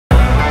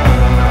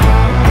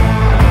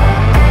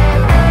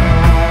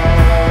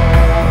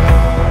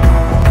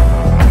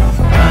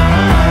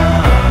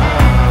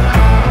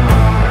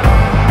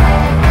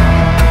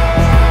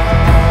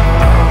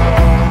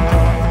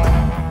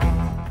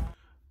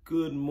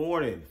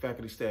morning,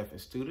 faculty, staff,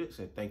 and students,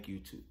 and thank you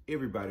to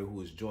everybody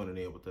who is joining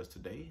in with us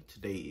today.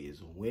 Today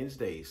is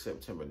Wednesday,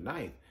 September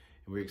 9th, and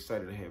we're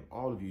excited to have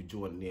all of you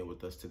joining in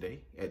with us today.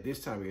 At this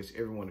time, I guess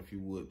everyone, if you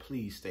would,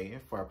 please stand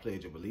for our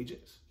Pledge of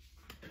Allegiance.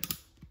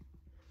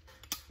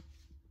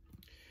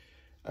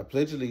 I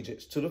pledge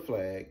allegiance to the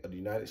flag of the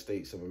United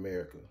States of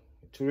America,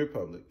 and to the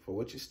republic for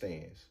which it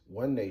stands,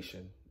 one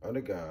nation,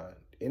 under God,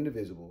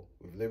 indivisible,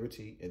 with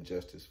liberty and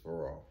justice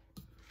for all.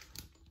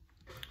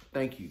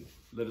 Thank you.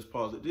 Let us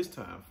pause at this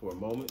time for a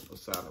moment of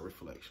silent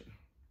reflection.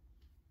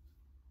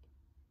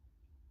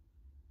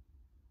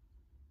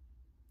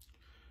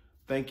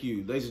 Thank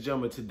you. Ladies and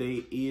gentlemen,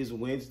 today is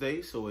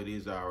Wednesday, so it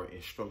is our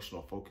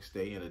instructional focus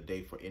day and a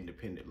day for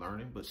independent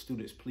learning. But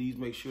students, please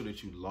make sure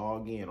that you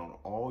log in on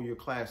all your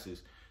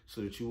classes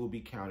so that you will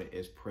be counted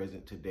as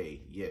present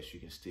today. Yes, you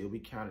can still be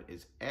counted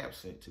as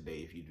absent today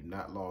if you do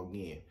not log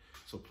in.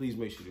 So please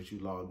make sure that you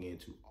log in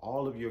to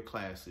all of your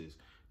classes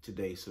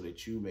today so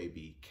that you may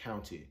be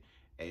counted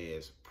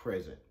as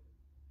present.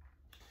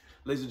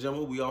 Ladies and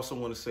gentlemen, we also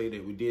want to say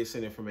that we did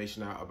send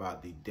information out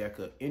about the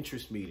DECA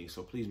interest meeting,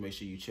 so please make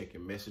sure you check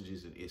your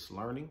messages in It's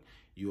Learning.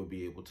 You will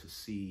be able to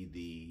see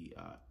the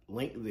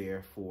link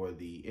there for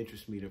the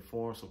interest meeting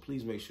form, so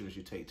please make sure that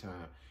you take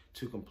time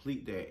to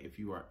complete that if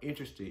you are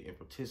interested in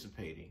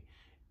participating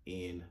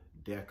in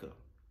DECA.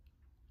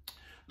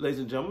 Ladies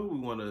and gentlemen, we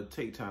want to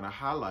take time to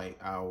highlight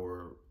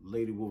our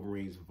Lady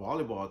Wolverines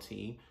volleyball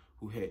team,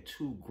 who had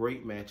two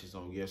great matches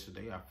on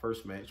yesterday. Our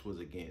first match was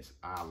against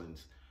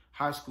Islands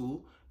High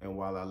School, and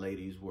while our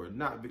ladies were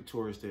not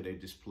victorious there, they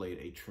displayed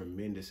a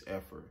tremendous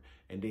effort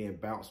and then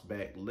bounced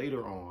back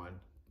later on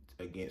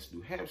against New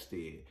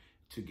Hampstead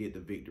to get the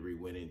victory,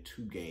 winning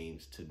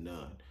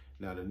 2-0.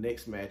 Now, the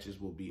next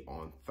matches will be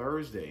on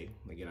Thursday.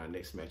 Again, our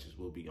next matches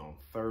will be on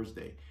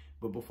Thursday.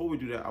 But before we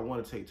do that, I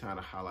want to take time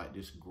to highlight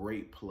this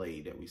great play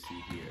that we see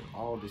here,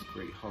 all this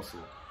great hustle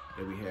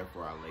that we have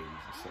for our ladies.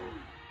 And so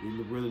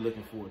we're really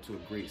looking forward to a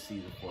great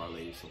season for our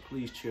ladies. So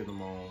please cheer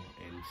them on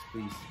and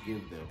please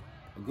give them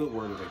a good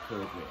word of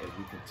encouragement as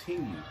we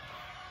continue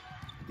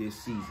this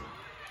season.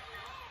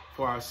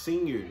 For our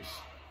seniors,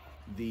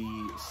 the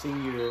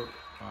senior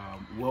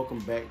welcome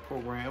back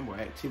program or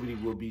activity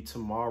will be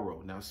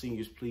tomorrow. Now,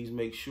 seniors, please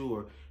make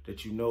sure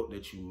that you note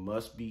that you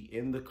must be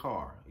in the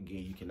car.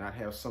 Again, you cannot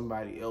have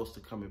somebody else to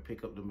come and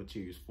pick up the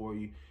materials for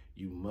you.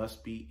 You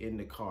must be in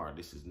the car.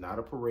 This is not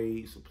a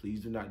parade, so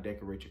please do not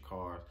decorate your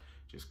cars.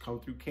 Just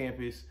come through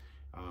campus.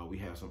 We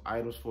have some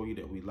items for you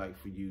that we'd like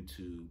for you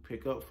to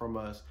pick up from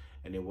us,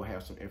 and then we'll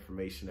have some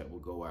information that will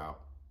go out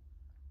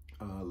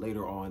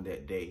later on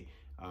that day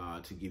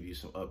to give you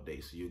some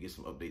updates. So you'll get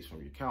some updates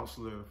from your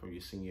counselor, from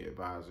your senior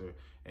advisor,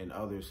 and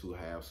others who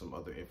have some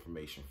other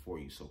information for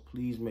you. So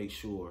please make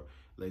sure,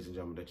 ladies and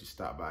gentlemen, that you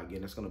stop by.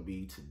 Again, that's going to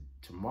be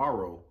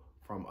tomorrow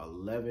from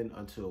 11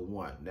 until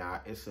 1.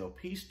 Now,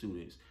 SLP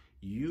students,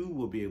 you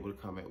will be able to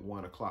come at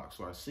 1 o'clock.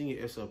 So our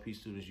senior SLP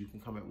students, you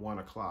can come at 1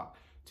 o'clock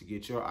to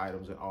get your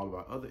items, and all of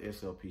our other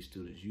SLP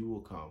students, you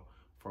will come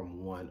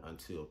from 1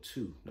 until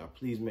 2. Now,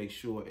 please make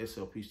sure,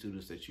 SLP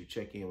students, that you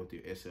check in with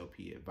your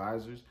SLP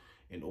advisors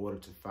in order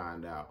to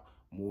find out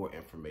more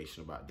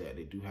information about that.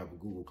 They do have a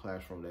Google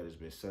Classroom that has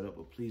been set up,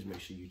 but please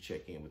make sure you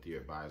check in with your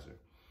advisor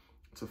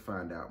to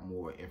find out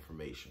more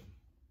information.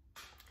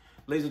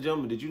 Ladies and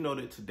gentlemen, did you know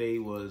that today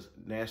was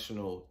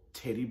National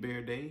Teddy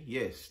Bear Day?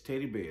 Yes,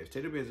 teddy bears.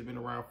 Teddy bears have been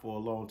around for a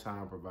long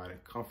time, providing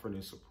comfort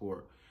and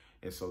support.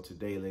 And so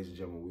today, ladies and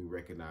gentlemen, we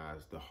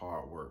recognize the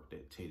hard work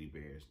that teddy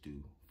bears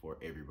do for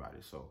everybody.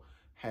 So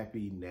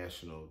happy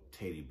National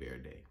Teddy Bear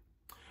Day.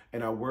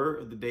 And our word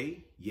of the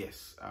day,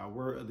 yes, our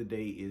word of the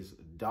day is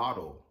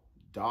dawdle.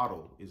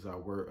 Dawdle is our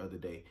word of the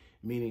day,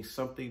 meaning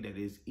something that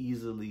is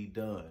easily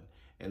done.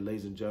 And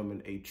ladies and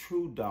gentlemen, a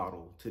true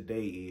dawdle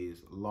today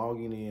is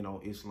logging in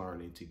on It's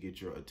Learning to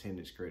get your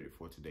attendance credit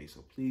for today.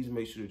 So please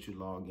make sure that you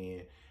log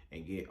in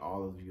and get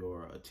all of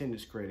your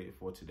attendance credit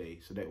for today,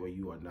 so that way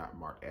you are not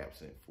marked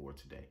absent for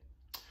today.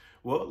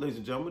 Well, ladies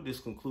and gentlemen, this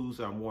concludes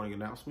our morning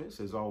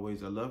announcements. As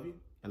always, I love you,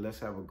 and let's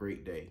have a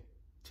great day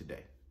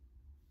today.